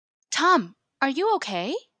Tom, are you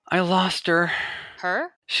okay? I lost her.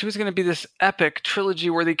 Her? She was going to be this epic,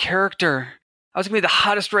 trilogy-worthy character. I was going to be the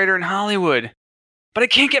hottest writer in Hollywood. But I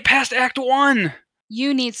can't get past Act 1!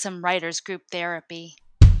 You need some writers group therapy.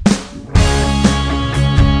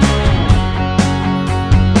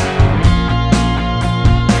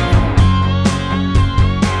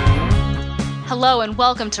 Hello and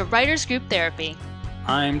welcome to Writers Group Therapy.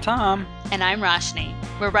 I'm Tom. And I'm Roshni.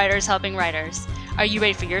 We're writers helping writers. Are you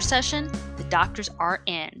ready for your session? The doctors are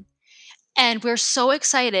in. And we're so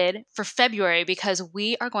excited for February because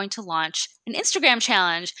we are going to launch an Instagram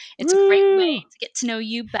challenge. It's a great way to get to know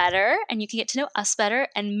you better, and you can get to know us better.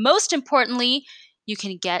 And most importantly, you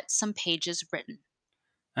can get some pages written.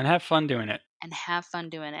 And have fun doing it.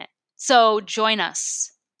 So join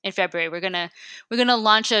us in February. We're gonna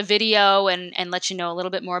launch a video and let you know a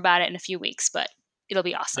little bit more about it in a few weeks, but it'll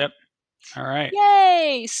be awesome. Yep. All right.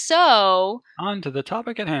 Yay! So on to the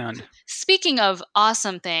topic at hand. Speaking of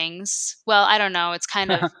awesome things, well, I don't know. It's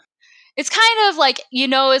kind of like you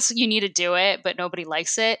need to do it, but nobody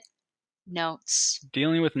likes it. Notes.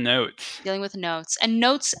 Dealing with notes and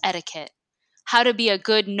notes etiquette. How to be a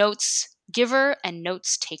good notes giver and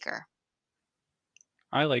notes taker.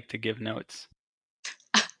 I like to give notes.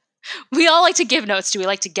 We all like to give notes. Do we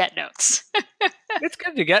like to get notes? It's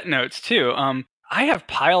good to get notes too. I have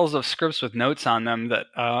piles of scripts with notes on them that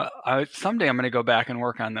someday I'm going to go back and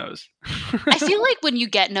work on those. I feel like when you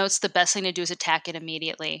get notes, the best thing to do is attack it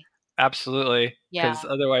immediately. Absolutely. Because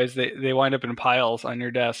otherwise they wind up in piles on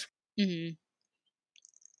your desk. Mm-hmm.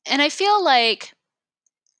 And I feel like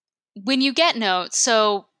when you get notes,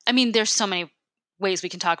 there's so many ways we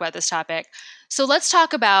can talk about this topic. So let's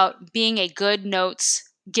talk about being a good notes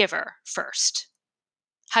giver first.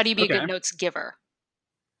 How do you be a good notes giver?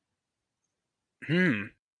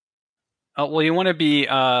 Well, you want to be,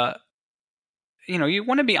 you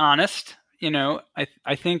want to be honest.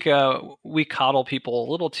 I think we coddle people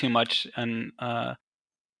a little too much, and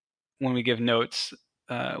when we give notes,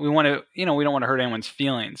 we want to, we don't want to hurt anyone's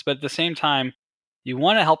feelings, but at the same time, you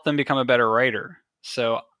want to help them become a better writer.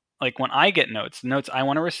 So, like when I get notes, the notes I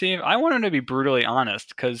want to receive, I want them to be brutally honest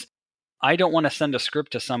because I don't want to send a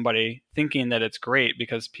script to somebody thinking that it's great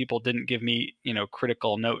because people didn't give me,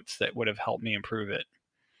 critical notes that would have helped me improve it.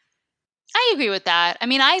 I agree with that. I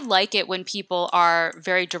mean, I like it when people are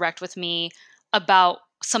very direct with me about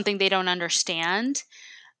something they don't understand.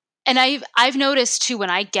 And I've noticed too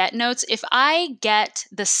when I get notes, if I get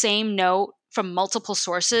the same note from multiple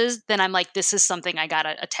sources, then I'm like, this is something I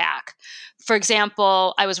gotta attack. For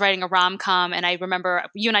example, I was writing a rom-com and I remember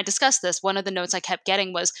you and I discussed this. One of the notes I kept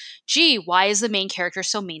getting was, gee, why is the main character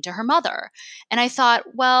so mean to her mother? And I thought,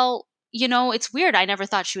 well, it's weird. I never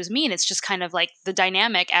thought she was mean. It's just kind of like the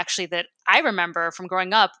dynamic actually that I remember from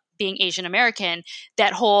growing up being Asian American,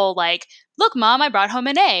 that whole like, look, mom, I brought home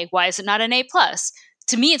an A. Why is it not an A plus?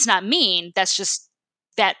 To me, it's not mean. That's just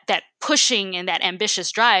that pushing and that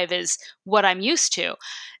ambitious drive is what I'm used to.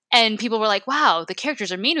 And people were like, wow, the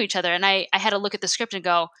characters are mean to each other. And I had to look at the script and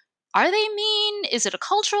go, are they mean? Is it a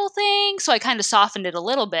cultural thing? So I kind of softened it a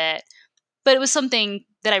little bit, but it was something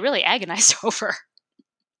that I really agonized over.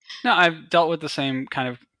 No, I've dealt with the same kind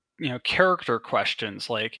of, character questions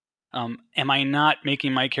like, am I not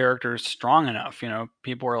making my characters strong enough?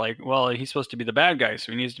 People are like, well, he's supposed to be the bad guy,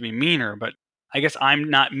 so he needs to be meaner, but I guess I'm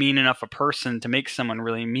not mean enough a person to make someone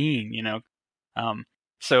really mean,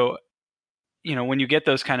 So, when you get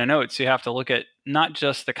those kind of notes, you have to look at not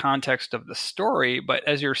just the context of the story, but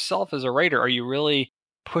as yourself as a writer, are you really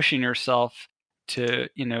pushing yourself to,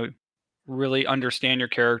 really understand your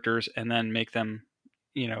characters and then make them,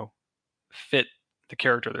 fit the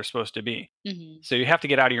character they're supposed to be. Mm-hmm. So you have to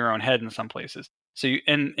get out of your own head in some places. So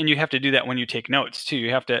you have to do that when you take notes too.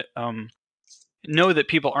 You have to know that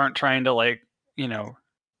people aren't trying to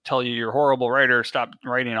tell you you're a horrible writer, stop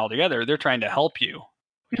writing altogether. They're trying to help you.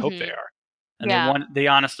 We hope they are. And they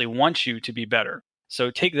honestly want you to be better.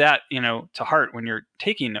 So take that, to heart when you're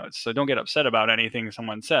taking notes. So don't get upset about anything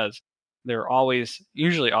someone says. They're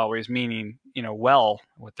usually always meaning, well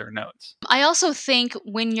with their notes. I also think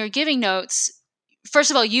when you're giving notes,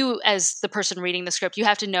 first of all, you as the person reading the script, you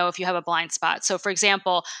have to know if you have a blind spot. So for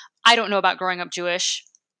example, I don't know about growing up Jewish,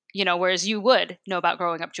 whereas you would know about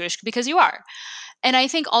growing up Jewish because you are. And I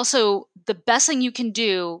think also the best thing you can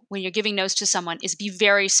do when you're giving notes to someone is be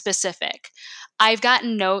very specific. I've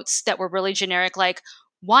gotten notes that were really generic, like,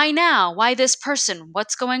 why now? Why this person?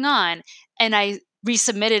 What's going on? And I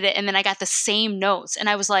resubmitted it and then I got the same notes. And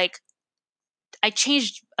I was like, I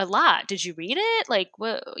changed a lot. Did you read it? Like,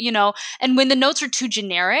 what, and when the notes are too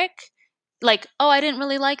generic, like, oh, I didn't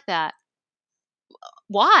really like that.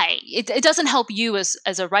 why? It doesn't help you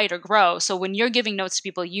as a writer grow. So when you're giving notes to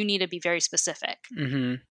people, you need to be very specific.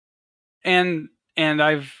 Mm-hmm. And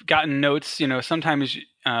I've gotten notes, sometimes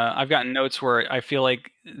I've gotten notes where I feel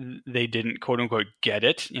like they didn't quote unquote get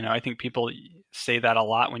it. I think people say that a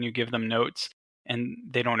lot when you give them notes and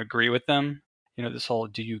they don't agree with them. This whole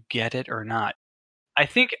do you get it or not? I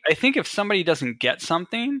think if somebody doesn't get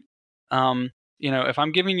something, if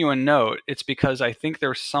I'm giving you a note, it's because I think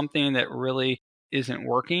there's something that really isn't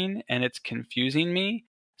working and it's confusing me.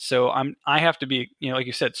 So I have to be, like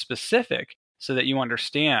you said, specific so that you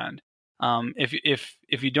understand.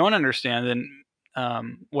 If you don't understand, then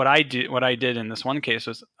what I did in this one case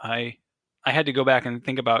was I had to go back and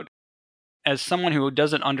think about, as someone who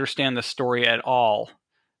doesn't understand the story at all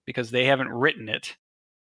because they haven't written it,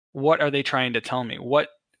 what are they trying to tell me? What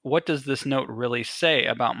does this note really say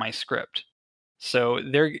about my script? So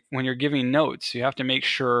when you're giving notes, you have to make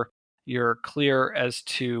sure you're clear as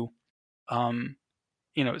to,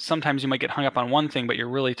 sometimes you might get hung up on one thing, but you're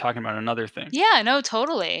really talking about another thing. Yeah, no,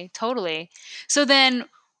 totally, totally. So then,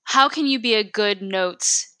 how can you be a good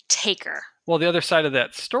notes taker? Well, the other side of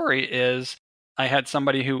that story is I had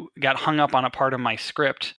somebody who got hung up on a part of my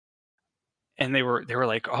script, and they were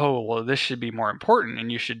like, "Oh, well, this should be more important,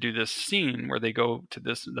 and you should do this scene where they go to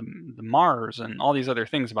the Mars and all these other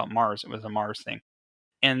things about Mars." It was a Mars thing,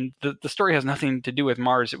 and the story has nothing to do with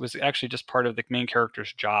Mars. It was actually just part of the main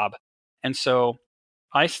character's job, and so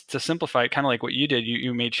to simplify it, kind of like what you did,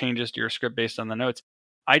 you made changes to your script based on the notes.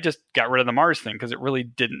 I just got rid of the Mars thing because it really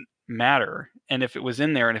didn't matter, and if it was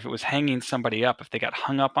in there and if it was hanging somebody up, if they got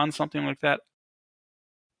hung up on something like that,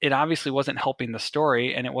 it obviously wasn't helping the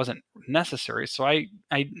story and it wasn't necessary. So I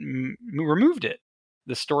removed it.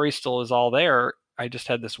 The story still is all there. I just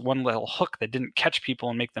had this one little hook that didn't catch people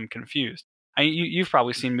and make them confused. You've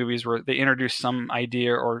probably seen movies where they introduce some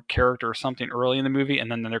idea or character or something early in the movie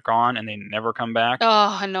and then they're gone and they never come back.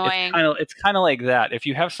 Oh, It's annoying. kind of like that. If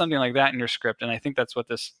you have something like that in your script, and I think that's what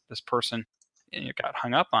this person got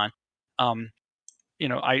hung up on, um,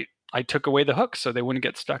 I took away the hook so they wouldn't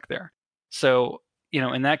get stuck there. So,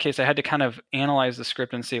 in that case, I had to kind of analyze the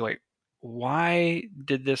script and see, like, why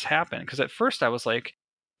did this happen? Because at first I was like,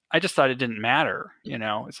 I just thought it didn't matter.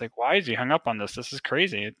 It's like, why is he hung up on this? This is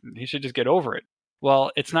crazy. He should just get over it.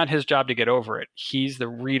 Well, it's not his job to get over it. He's the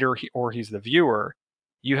reader or he's the viewer.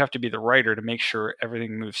 You have to be the writer to make sure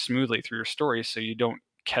everything moves smoothly through your story so you don't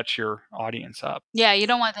catch your audience up. Yeah, you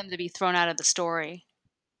don't want them to be thrown out of the story.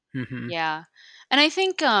 Hmm. Yeah. And I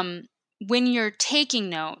think when you're taking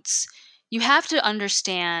notes, you have to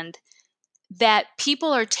understand that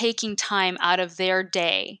people are taking time out of their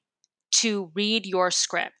day to read your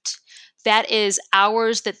script. That is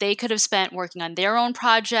hours that they could have spent working on their own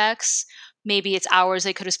projects. Maybe it's hours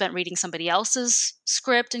they could have spent reading somebody else's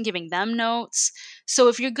script and giving them notes. So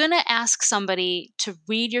if you're going to ask somebody to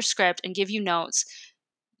read your script and give you notes,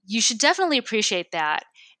 you should definitely appreciate that.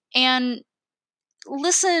 And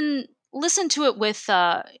listen to it with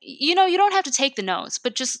you don't have to take the notes,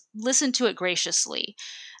 but just listen to it graciously.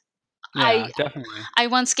 Yeah, I definitely. I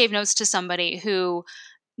once gave notes to somebody who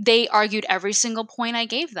they argued every single point I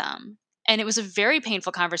gave them. And it was a very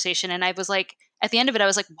painful conversation. And I was like, at the end of it, I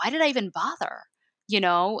was like, why did I even bother?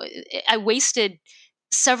 I wasted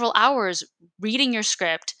several hours reading your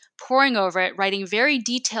script, poring over it, writing very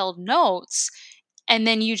detailed notes. And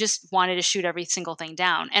then you just wanted to shoot every single thing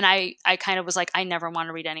down. And I kind of was like, I never want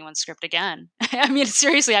to read anyone's script again. I mean,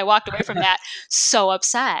 seriously, I walked away from that so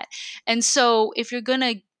upset. And so if you're going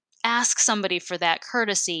to ask somebody for that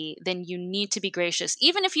courtesy, then you need to be gracious,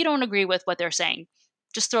 even if you don't agree with what they're saying.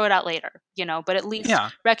 Just throw it out later, but at least Yeah.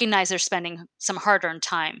 recognize they're spending some hard earned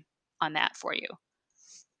time on that for you.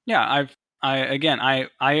 Yeah,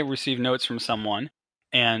 I received notes from someone,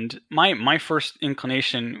 and my first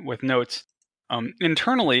inclination with notes,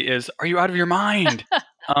 internally is, "Are you out of your mind?"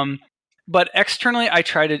 Um, but externally, I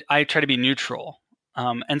try to be neutral,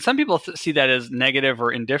 and some people see that as negative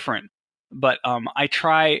or indifferent. But I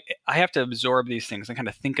have to absorb these things and kind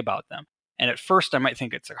of think about them. And at first, I might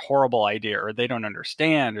think it's a horrible idea, or they don't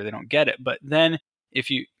understand, or they don't get it. But then, if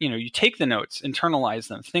you take the notes, internalize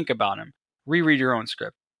them, think about them, reread your own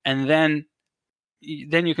script, and then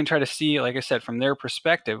you can try to see, like I said, from their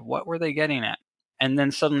perspective, what were they getting at? And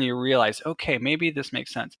then suddenly you realize, okay, maybe this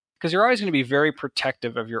makes sense, because you're always going to be very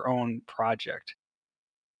protective of your own project,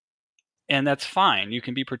 and that's fine. You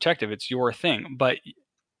can be protective, it's your thing. But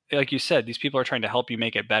like you said, these people are trying to help you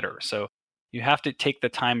make it better, so you have to take the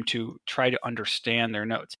time to try to understand their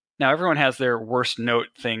notes. Now, everyone has their worst note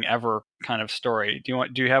thing ever kind of story. Do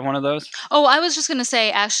you have one of those? Oh, I was just gonna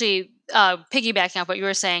say, actually, piggybacking off what you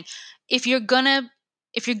were saying, if you're gonna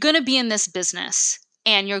if you're gonna be in this business,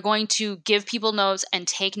 and you're going to give people notes and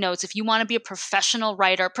take notes. If you want to be a professional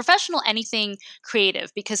writer, professional anything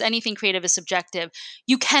creative, because anything creative is subjective,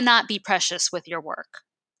 you cannot be precious with your work.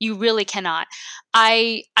 You really cannot.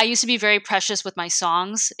 I used to be very precious with my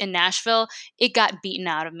songs in Nashville. It got beaten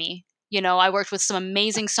out of me. I worked with some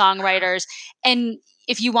amazing songwriters, and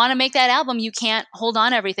if you want to make that album, you can't hold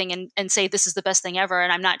on everything and say this is the best thing ever,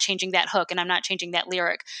 and I'm not changing that hook and I'm not changing that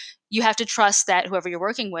lyric. You have to trust that whoever you're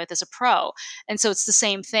working with is a pro. And so it's the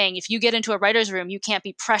same thing. If you get into a writer's room, you can't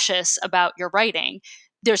be precious about your writing.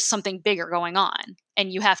 There's something bigger going on,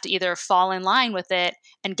 and you have to either fall in line with it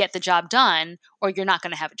and get the job done, or you're not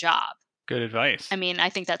going to have a job. Good advice. I mean, I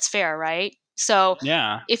think that's fair, right? So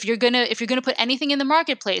Yeah. if you're gonna put anything in the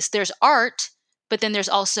marketplace, there's art, but then there's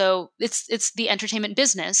also it's the entertainment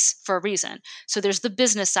business for a reason. So there's the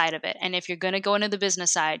business side of it, and if you're gonna go into the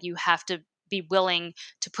business side, you have to be willing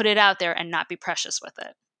to put it out there and not be precious with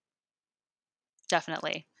it.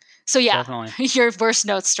 Definitely. So yeah, Definitely. your worst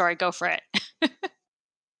notes story, go for it.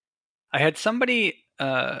 I had somebody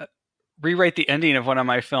rewrite the ending of one of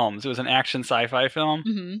my films. It was an action sci-fi film,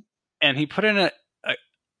 Mm-hmm. and he put in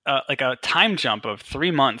like a time jump of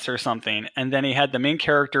 3 months or something, and then he had the main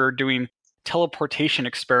character doing teleportation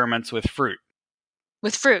experiments with fruit.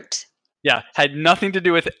 With fruit. Yeah, had nothing to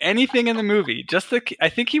do with anything in the movie. I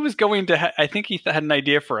think he was going to. I think he had an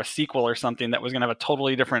idea for a sequel or something that was going to have a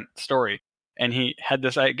totally different story, and he had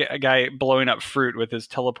this a guy blowing up fruit with his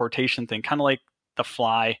teleportation thing, kind of like The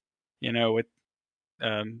Fly, with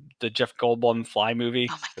the Jeff Goldblum Fly movie.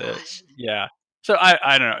 Oh my gosh. Yeah. So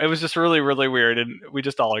I don't know. It was just really, really weird, and we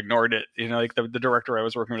just all ignored it. Like the director I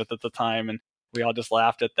was working with at the time, and we all just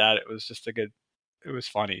laughed at that. It was just it was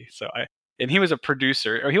funny. And he was a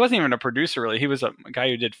producer, or he wasn't even a producer really. He was a guy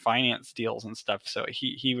who did finance deals and stuff. So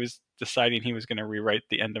he was deciding he was going to rewrite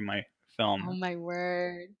the end of my film. Oh my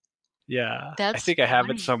word. Yeah. That's I think I have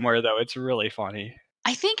funny. it somewhere though. It's really funny.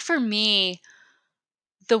 I think for me,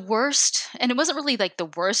 the worst, and it wasn't really like the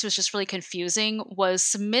worst, it was just really confusing, was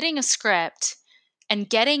submitting a script and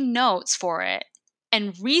getting notes for it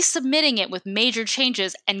and resubmitting it with major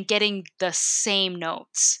changes and getting the same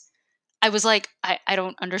notes. I was like, I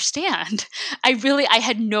don't understand. I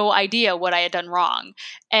had no idea what I had done wrong.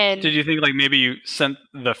 And Did you think like maybe you sent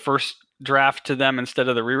the first draft to them instead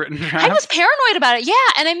of the rewritten draft? I was paranoid about it.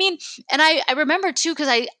 Yeah. And I mean, and I remember too, because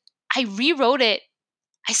I rewrote it.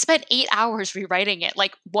 I spent 8 hours rewriting it,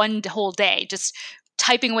 like one whole day, just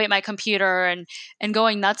typing away at my computer and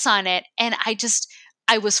going nuts on it. And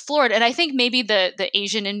I was floored. And I think maybe the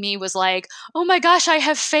Asian in me was like, oh my gosh, I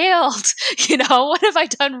have failed. What have I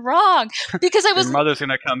done wrong? Because I was Your mother's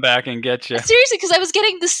gonna come back and get you. seriously, because I was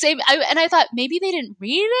getting the same, and I thought maybe they didn't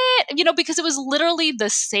read it, because it was literally the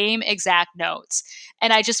same exact notes.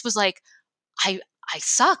 And I just was like, I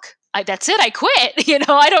suck. That's it. I quit.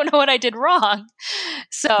 I don't know what I did wrong.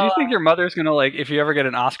 So Do you think your mother's gonna if you ever get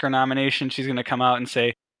an Oscar nomination, she's gonna come out and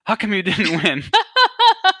say, "How come you didn't win?"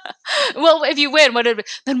 well, if you win,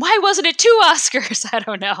 then why wasn't it 2 Oscars? I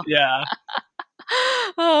don't know. Yeah.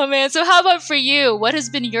 Oh man. So how about for you? What has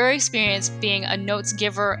been your experience being a notes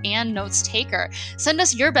giver and notes taker? Send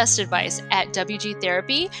us your best advice at WG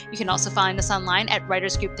Therapy. You can also find us online at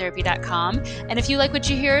writersgrouptherapy.com. And if you like what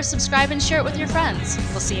you hear, subscribe and share it with your friends.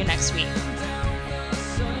 We'll see you next week.